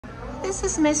This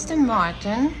is Mr.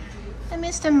 Marten. And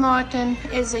Mr. Marten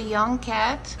is a young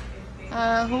cat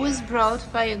who was brought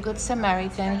by a good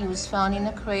Samaritan. He was found in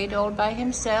a crate all by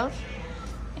himself.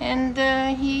 And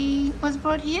he was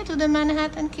brought here to the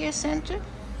Manhattan Care Center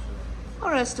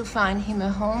for us to find him a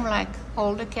home like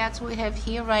all the cats we have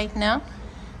here right now.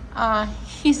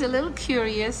 He's a little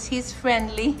curious. He's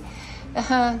friendly.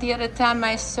 The other time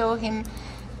I saw him,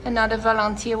 another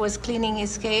volunteer was cleaning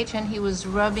his cage and he was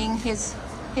rubbing his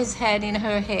head in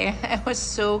her hair. It was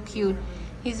so cute.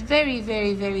 He's very,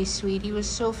 very, very sweet. He was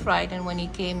so frightened when he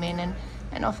came in,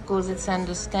 and of course it's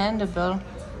understandable.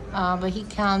 But he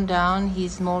calmed down.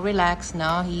 He's more relaxed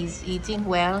now. He's eating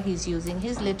well. He's using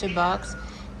his litter box.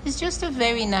 He's just a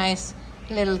very nice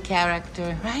little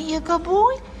character. Right, you good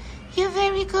boy? You're a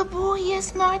very good boy,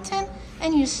 yes, Marten?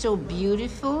 And you're so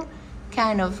beautiful.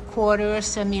 Kind of quarter or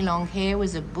semi-long hair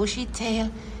with a bushy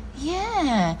tail.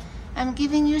 Yeah, I'm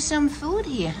giving you some food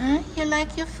here, huh? You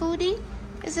like your foodie?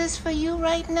 Is this for you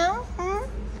right now?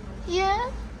 Yeah?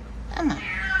 Come on,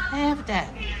 have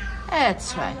that.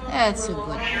 That's right, that's a good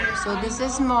boy. So this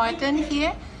is Marten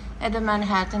here at the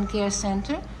Manhattan Care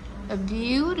Center. A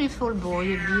beautiful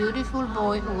boy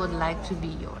who would like to be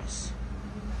yours.